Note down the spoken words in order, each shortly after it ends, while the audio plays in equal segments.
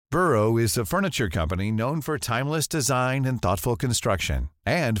Burrow is a furniture company known for timeless design and thoughtful construction,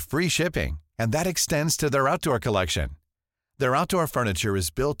 and free shipping, and that extends to their outdoor collection. Their outdoor furniture is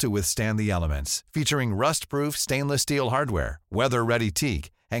built to withstand the elements, featuring rust-proof stainless steel hardware, weather-ready teak,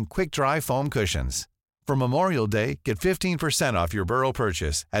 and quick-dry foam cushions. For Memorial Day, get 15% off your Burrow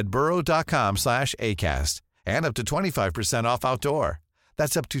purchase at burrow.com/acast, and up to 25% off outdoor.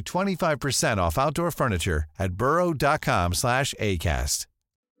 That's up to 25% off outdoor furniture at burrow.com/acast.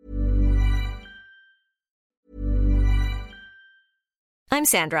 I'm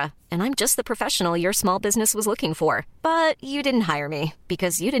Sandra, and I'm just the professional your small business was looking for. But you didn't hire me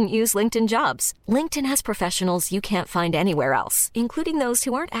because you didn't use LinkedIn Jobs. LinkedIn has professionals you can't find anywhere else, including those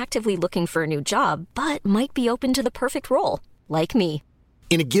who aren't actively looking for a new job, but might be open to the perfect role, like me.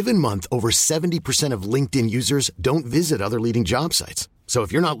 In a given month, over 70% of LinkedIn users don't visit other leading job sites. So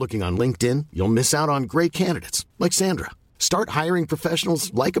if you're not looking on LinkedIn, you'll miss out on great candidates like Sandra. Start hiring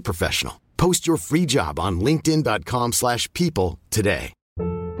professionals like a professional. Post your free job on linkedin.com/people today.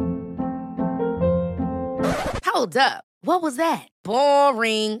 Hold up. What was that?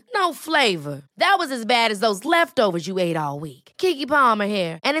 Boring. No flavor. That was as bad as those leftovers you ate all week. Keke Palmer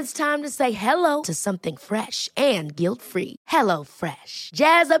here, and it's time to say hello to something fresh and guilt-free. Hello Fresh.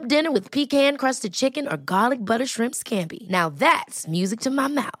 Jazz up dinner with pecan-crusted chicken or garlic butter shrimp scampi. Now that's music to my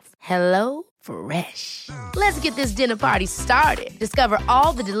mouth. Hello Fresh. Let's get this dinner party started. Discover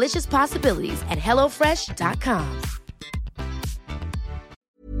all the delicious possibilities at hellofresh.com.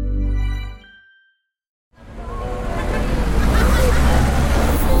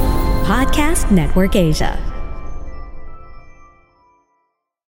 Podcast Network Asia.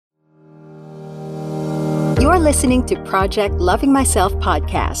 You're listening to Project Loving Myself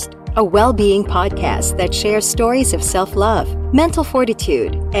podcast, a well-being podcast that shares stories of self-love, mental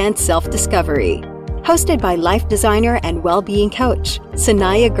fortitude, and self-discovery. Hosted by life designer and well-being coach,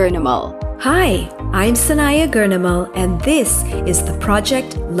 Sanaya Gurnamal. Hi, I'm Sanaya Gurnamal, and this is the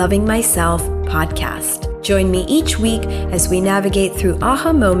Project Loving Myself podcast. Join me each week as we navigate through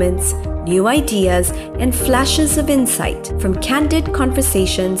aha moments, new ideas, and flashes of insight from candid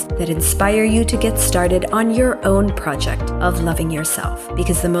conversations that inspire you to get started on your own project of loving yourself.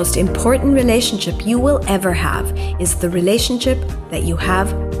 Because the most important relationship you will ever have is the relationship that you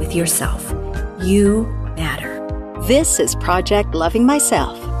have with yourself. You matter. This is Project Loving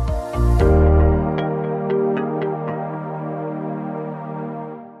Myself.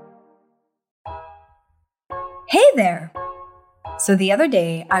 Hey there! So the other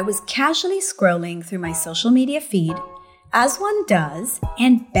day, I was casually scrolling through my social media feed, as one does,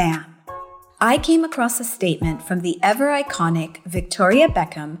 and bam! I came across a statement from the ever-iconic Victoria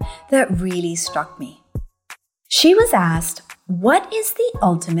Beckham that really struck me. She was asked, "What is the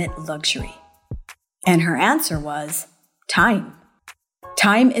ultimate luxury?" And her answer was, time.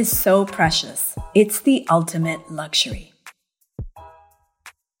 Time is so precious. It's the ultimate luxury.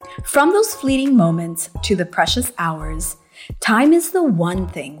 From those fleeting moments to the precious hours, time is the one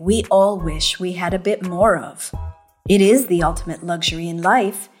thing we all wish we had a bit more of. It is the ultimate luxury in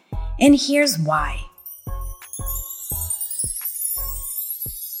life, and here's why.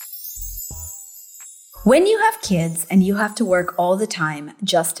 When you have kids and you have to work all the time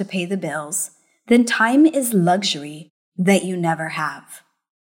just to pay the bills, then time is luxury that you never have.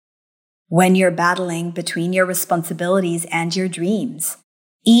 When you're battling between your responsibilities and your dreams,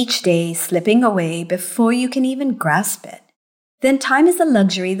 each day slipping away before you can even grasp it, then time is a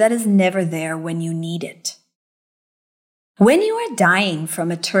luxury that is never there when you need it. When you are dying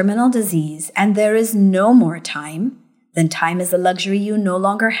from a terminal disease and there is no more time, then time is a luxury you no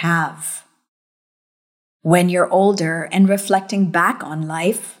longer have. When you're older and reflecting back on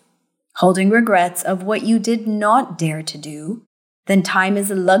life, holding regrets of what you did not dare to do, then time is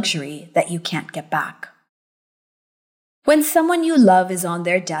a luxury that you can't get back. When someone you love is on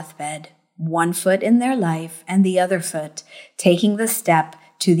their deathbed, one foot in their life and the other foot taking the step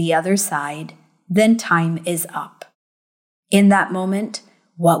to the other side, then time is up. In that moment,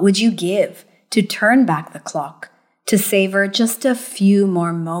 what would you give to turn back the clock, to savor just a few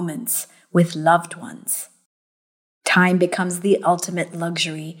more moments with loved ones? Time becomes the ultimate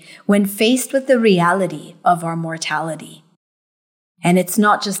luxury when faced with the reality of our mortality. And it's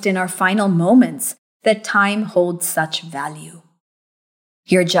not just in our final moments that time holds such value.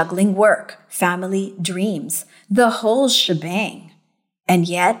 You're juggling work, family, dreams, the whole shebang. And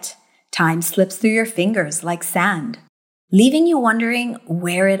yet, time slips through your fingers like sand, leaving you wondering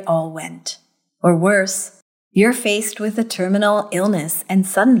where it all went. Or worse, you're faced with a terminal illness and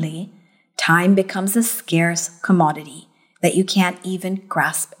suddenly, time becomes a scarce commodity that you can't even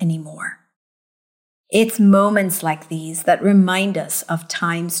grasp anymore. It's moments like these that remind us of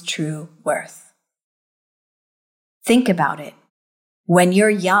time's true worth. Think about it. When you're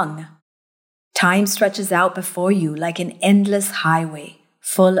young, time stretches out before you like an endless highway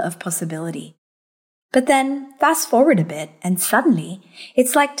full of possibility. But then fast forward a bit and suddenly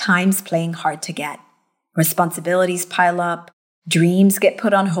it's like time's playing hard to get. Responsibilities pile up, dreams get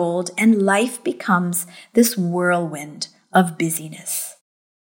put on hold, and life becomes this whirlwind of busyness.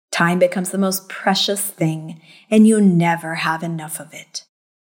 Time becomes the most precious thing, and you never have enough of it.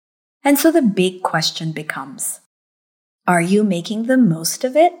 And so the big question becomes, are you making the most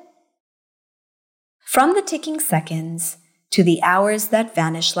of it? From the ticking seconds to the hours that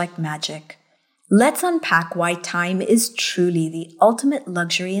vanish like magic, let's unpack why time is truly the ultimate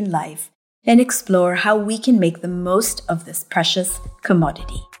luxury in life and explore how we can make the most of this precious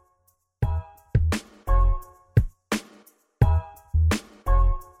commodity.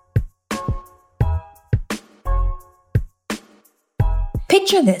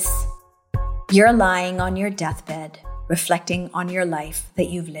 Picture this. You're lying on your deathbed, reflecting on your life that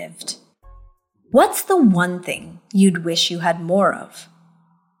you've lived. What's the one thing you'd wish you had more of?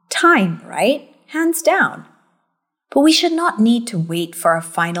 Time, right? Hands down. But we should not need to wait for our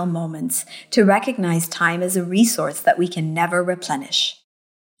final moments to recognize time as a resource that we can never replenish.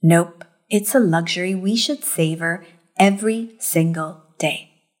 Nope, it's a luxury we should savor every single day.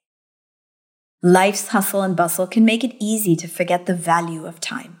 Life's hustle and bustle can make it easy to forget the value of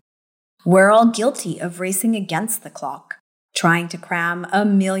time. We're all guilty of racing against the clock, trying to cram a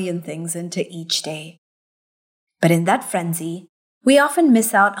million things into each day. But in that frenzy, we often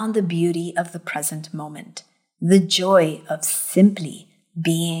miss out on the beauty of the present moment, the joy of simply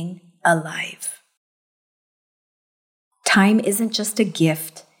being alive. Time isn't just a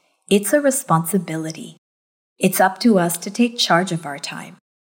gift, it's a responsibility. It's up to us to take charge of our time,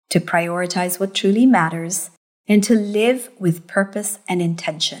 to prioritize what truly matters, and to live with purpose and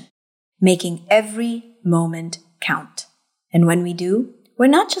intention, making every moment count. And when we do, we're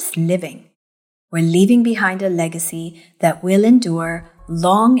not just living, we're leaving behind a legacy that will endure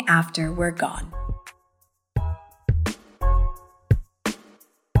long after we're gone.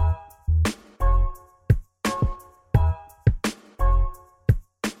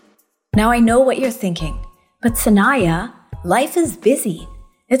 Now I know what you're thinking, but Sanaya, life is busy.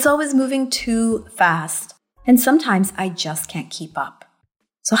 It's always moving too fast, and sometimes I just can't keep up.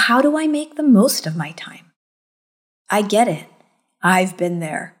 So how do I make the most of my time? I get it. I've been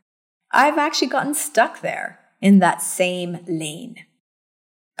there. I've actually gotten stuck there in that same lane.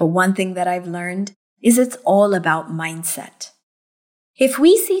 But one thing that I've learned is it's all about mindset. If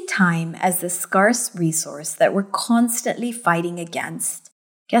we see time as the scarce resource that we're constantly fighting against,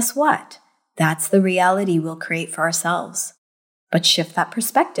 guess what? That's the reality we'll create for ourselves. But shift that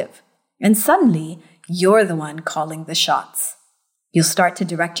perspective, and suddenly you're the one calling the shots. You'll start to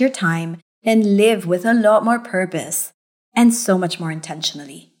direct your time and live with a lot more purpose and so much more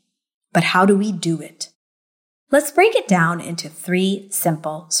intentionally. But how do we do it? Let's break it down into 3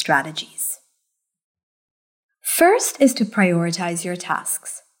 simple strategies. First is to prioritize your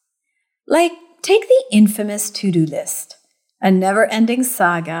tasks. Like, take the infamous to-do list, a never-ending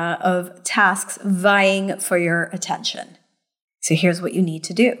saga of tasks vying for your attention. So here's what you need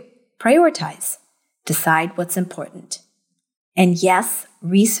to do. Prioritize. Decide what's important. And yes,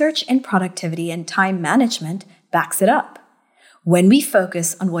 research in productivity and time management backs it up. When we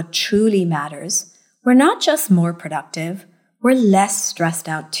focus on what truly matters, we're not just more productive, we're less stressed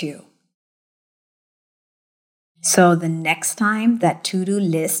out too. So the next time that to-do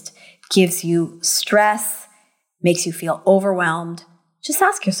list gives you stress, makes you feel overwhelmed, just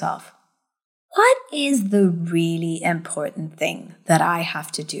ask yourself, what is the really important thing that I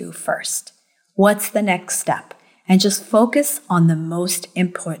have to do first? What's the next step? And just focus on the most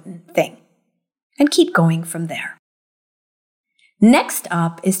important thing. And keep going from there. Next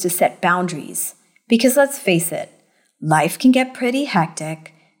up is to set boundaries. Because let's face it, life can get pretty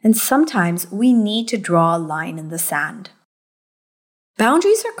hectic, and sometimes we need to draw a line in the sand.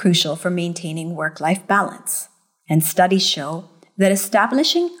 Boundaries are crucial for maintaining work-life balance. And studies show that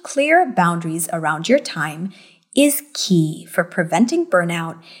establishing clear boundaries around your time is key for preventing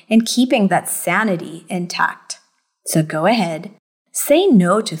burnout and keeping that sanity intact. So go ahead, say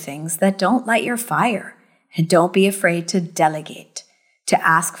no to things that don't light your fire, and don't be afraid to delegate, to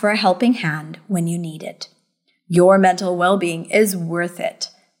ask for a helping hand when you need it. Your mental well-being is worth it.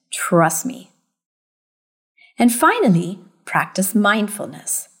 Trust me. And finally, practice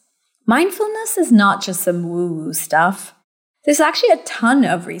mindfulness. Mindfulness is not just some woo-woo stuff. There's actually a ton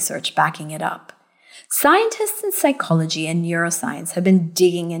of research backing it up. Scientists in psychology and neuroscience have been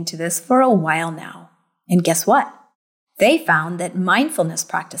digging into this for a while now. And guess what? They found that mindfulness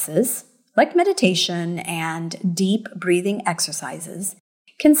practices, like meditation and deep breathing exercises,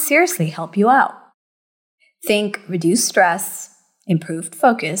 can seriously help you out. Think reduced stress, improved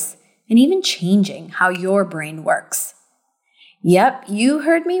focus, and even changing how your brain works. Yep, you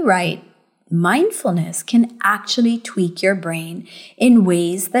heard me right. Mindfulness can actually tweak your brain in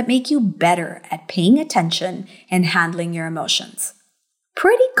ways that make you better at paying attention and handling your emotions.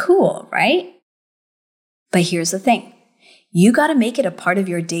 Pretty cool, right? But here's the thing. You got to make it a part of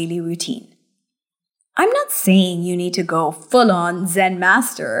your daily routine. I'm not saying you need to go full-on Zen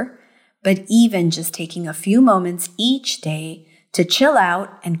master, but even just taking a few moments each day to chill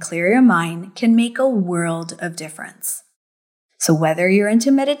out and clear your mind can make a world of difference. So whether you're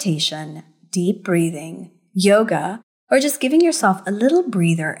into meditation, deep breathing, yoga, or just giving yourself a little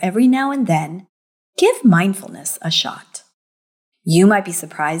breather every now and then, give mindfulness a shot. You might be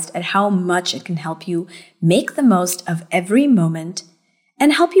surprised at how much it can help you make the most of every moment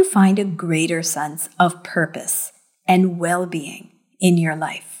and help you find a greater sense of purpose and well-being in your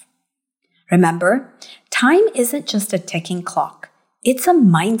life. Remember, time isn't just a ticking clock. It's a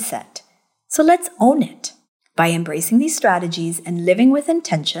mindset. So let's own it. By embracing these strategies and living with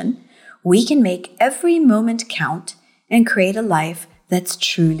intention, we can make every moment count and create a life that's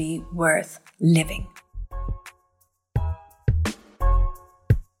truly worth living.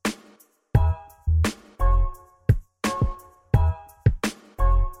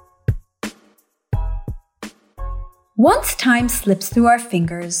 Once time slips through our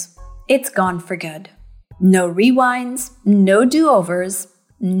fingers, it's gone for good. No rewinds, no do-overs,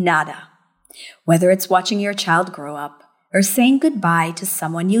 nada. Whether it's watching your child grow up or saying goodbye to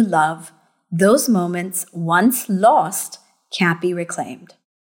someone you love, those moments once lost can't be reclaimed.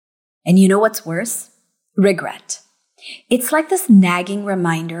 And you know what's worse? Regret. It's like this nagging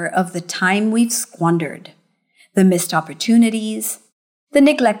reminder of the time we've squandered, the missed opportunities, the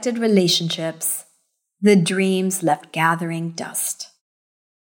neglected relationships, the dreams left gathering dust.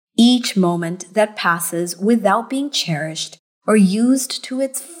 Each moment that passes without being cherished or used to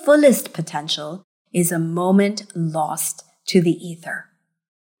its fullest potential is a moment lost to the ether.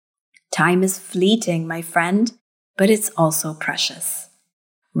 Time is fleeting, my friend, but it's also precious.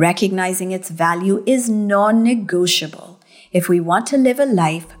 Recognizing its value is non-negotiable if we want to live a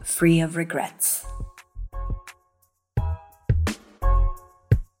life free of regrets.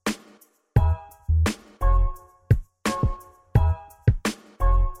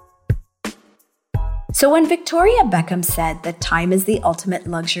 So when Victoria Beckham said that time is the ultimate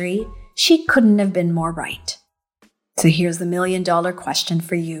luxury, she couldn't have been more right. So here's the $1 million question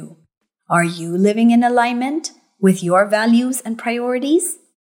for you. Are you living in alignment with your values and priorities?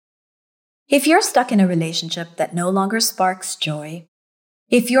 If you're stuck in a relationship that no longer sparks joy,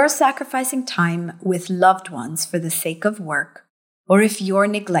 if you're sacrificing time with loved ones for the sake of work, or if you're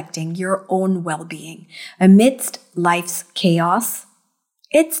neglecting your own well-being amidst life's chaos,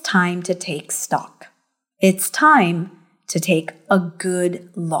 it's time to take stock. It's time to take a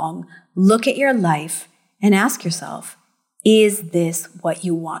good, long look at your life and ask yourself, is this what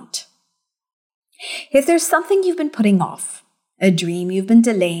you want? If there's something you've been putting off, a dream you've been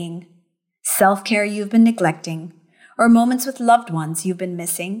delaying, self-care you've been neglecting, or moments with loved ones you've been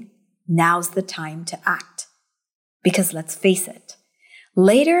missing, now's the time to act. Because let's face it,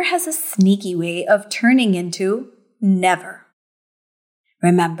 later has a sneaky way of turning into never.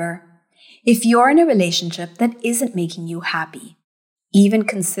 Remember, if you're in a relationship that isn't making you happy, even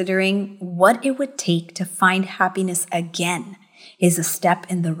considering what it would take to find happiness again is a step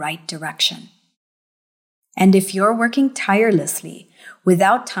in the right direction. And if you're working tirelessly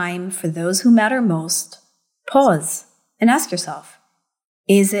without time for those who matter most, pause and ask yourself,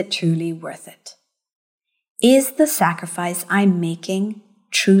 is it truly worth it? Is the sacrifice I'm making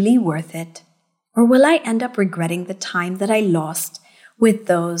truly worth it? Or will I end up regretting the time that I lost with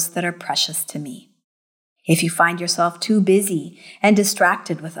those that are precious to me? If you find yourself too busy and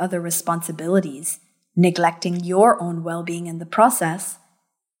distracted with other responsibilities, neglecting your own well-being in the process,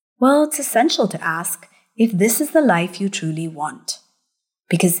 well, it's essential to ask if this is the life you truly want.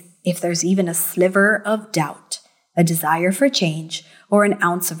 Because if there's even a sliver of doubt, a desire for change, or an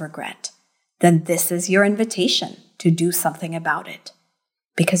ounce of regret, then this is your invitation to do something about it.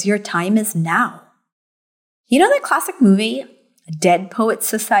 Because your time is now. You know that classic movie, Dead Poets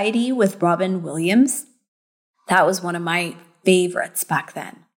Society with Robin Williams? That was one of my favorites back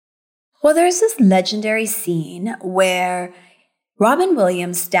then. Well, there's this legendary scene where Robin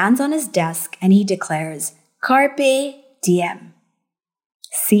Williams stands on his desk and he declares, "Carpe diem,"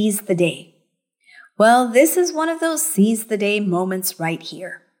 seize the day. Well, this is one of those seize the day moments right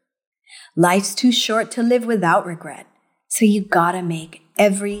here. Life's too short to live without regret, so you gotta make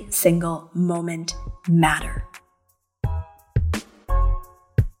every single moment matter.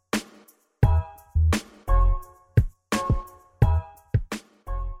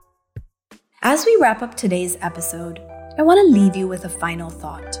 As we wrap up today's episode, I want to leave you with a final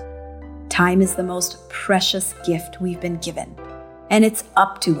thought. Time is the most precious gift we've been given, and it's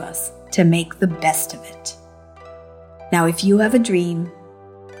up to us to make the best of it. Now, if you have a dream,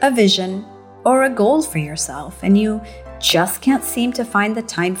 a vision, or a goal for yourself, and you just can't seem to find the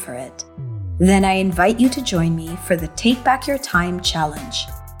time for it, then I invite you to join me for the Take Back Your Time Challenge,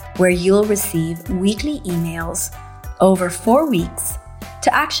 where you'll receive weekly emails over 4 weeks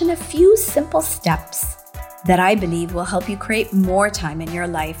to action a few simple steps that I believe will help you create more time in your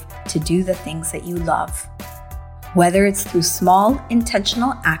life to do the things that you love. Whether it's through small,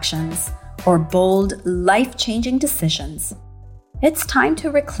 intentional actions or bold, life-changing decisions, it's time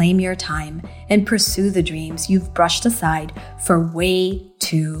to reclaim your time and pursue the dreams you've brushed aside for way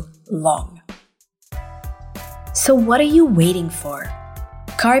too long. So what are you waiting for?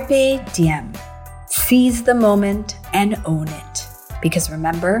 Carpe diem. Seize the moment and own it. Because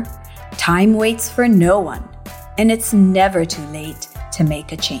remember, time waits for no one, and it's never too late to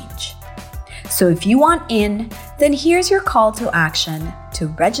make a change. So if you want in, then here's your call to action to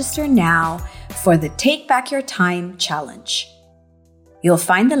register now for the Take Back Your Time Challenge. You'll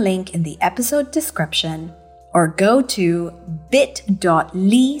find the link in the episode description or go to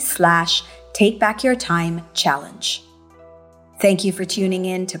bit.ly/takebackyourtimechallenge. Thank you for tuning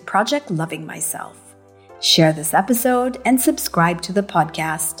in to Project Loving Myself. Share this episode and subscribe to the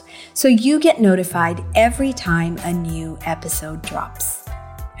podcast so you get notified every time a new episode drops.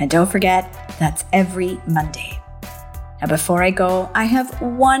 And don't forget, that's every Monday. Now, before I go, I have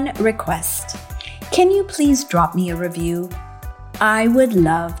one request. Can you please drop me a review? I would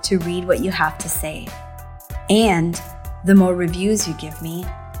love to read what you have to say. And the more reviews you give me,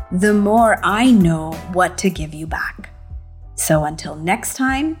 the more I know what to give you back. So until next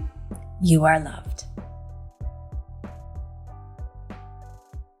time, you are loved.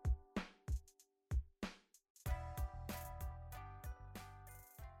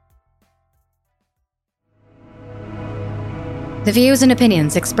 The views and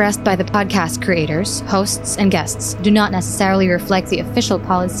opinions expressed by the podcast creators, hosts, and guests do not necessarily reflect the official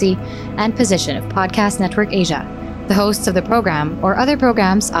policy and position of Podcast Network Asia, the hosts of the program, or other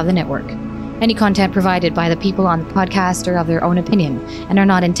programs of the network. Any content provided by the people on the podcast are of their own opinion and are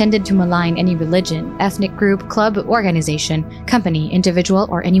not intended to malign any religion, ethnic group, club, organization, company, individual,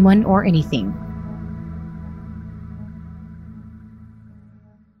 or anyone or anything.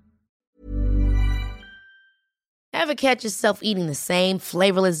 Ever catch yourself eating the same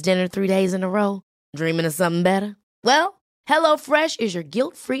flavorless dinner 3 days in a row? Dreaming of something better? Well, HelloFresh is your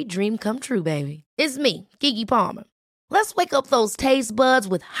guilt-free dream come true, baby. It's me, Keke Palmer. Let's wake up those taste buds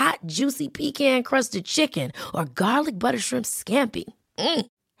with hot, juicy pecan-crusted chicken or garlic butter shrimp scampi.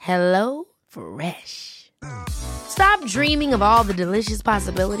 Hello Fresh. Stop dreaming of all the delicious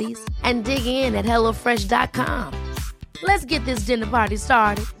possibilities and dig in at HelloFresh.com. Let's get this dinner party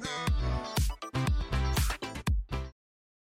started.